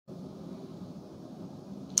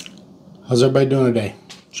How's everybody doing today?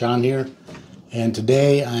 John here, and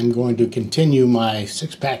today I'm going to continue my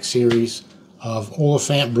 6-pack series of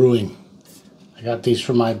Oliphant Brewing. I got these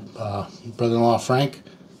from my brother-in-law Frank.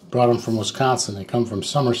 Brought them from Wisconsin. They come from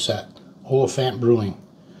Somerset. Oliphant Brewing.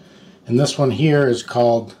 And this one here is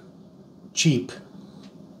called Cheep.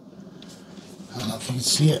 I don't know if you can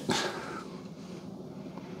see it.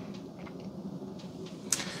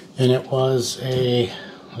 And it was a,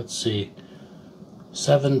 let's see,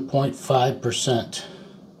 7.5%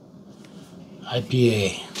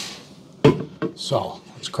 IPA. So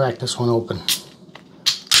let's crack this one open.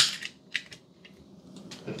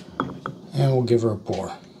 And we'll give her a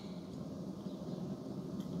pour.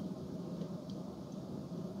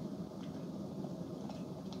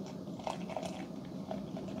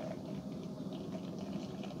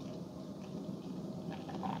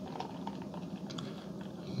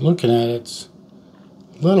 Looking at it, it's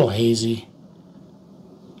a little hazy.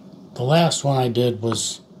 The last one I did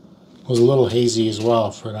was a little hazy as well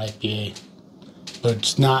for an IPA, but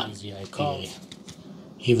it's not easy IPA,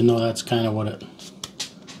 even though that's kind of what it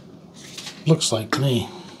looks like to me.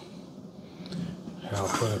 Here, I'll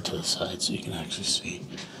put it to the side so you can actually see.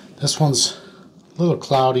 This one's a little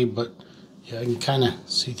cloudy, but yeah, I can kind of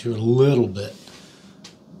see through it a little bit,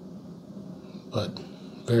 but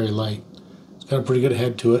very light. It's got a pretty good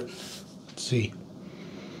head to it. Let's see.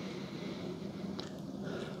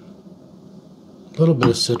 A little bit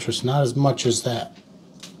of citrus, not as much as that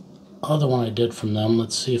other one I did from them.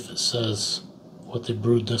 Let's see if it says what they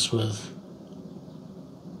brewed this with.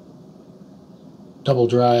 Double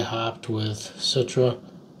dry hopped with Citra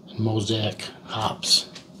and Mosaic hops.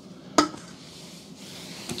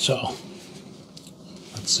 So,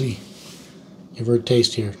 let's see. Give her a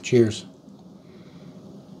taste here. Cheers.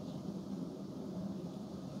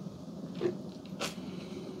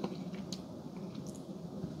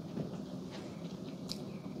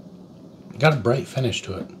 Got a bright finish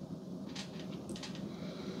to it.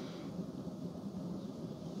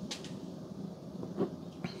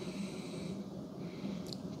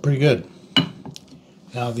 Pretty good.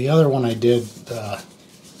 Now the other one I did,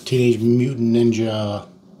 Teenage Mutant Ninja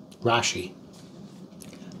Rashi.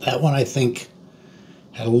 That one I think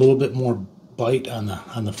had a little bit more bite on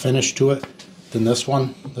the finish to it than this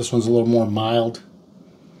one. This one's a little more mild.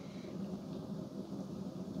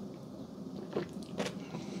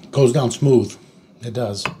 Goes down smooth. It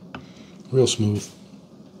does. Real smooth.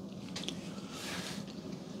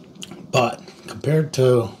 But compared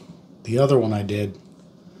to the other one I did,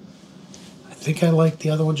 I think I like the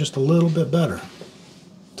other one just a little bit better.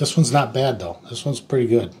 This one's not bad though. This one's pretty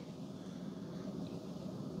good.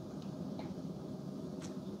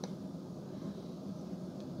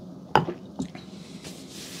 I'm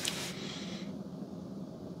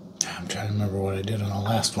trying to remember what I did on the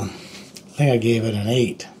last one. I think I gave it an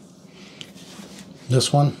 8.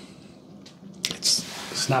 This one,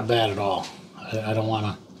 it's not bad at all. I don't want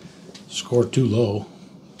to score too low,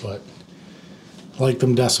 but I like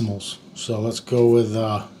them decimals. So let's go with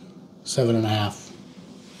 7.5.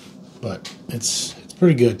 But it's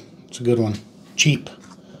pretty good. It's a good one. Cheap.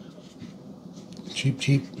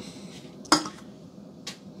 Cheap.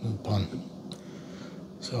 No pun.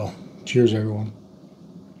 So cheers, everyone.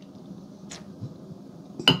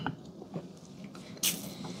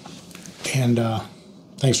 And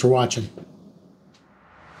thanks for watching.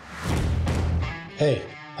 Hey,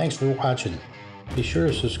 thanks for watching. Be sure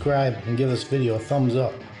to subscribe and give this video a thumbs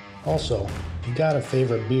up. Also, if you got a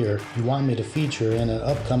favorite beer you want me to feature in an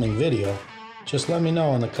upcoming video, just let me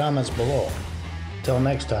know in the comments below. Till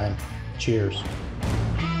next time, cheers.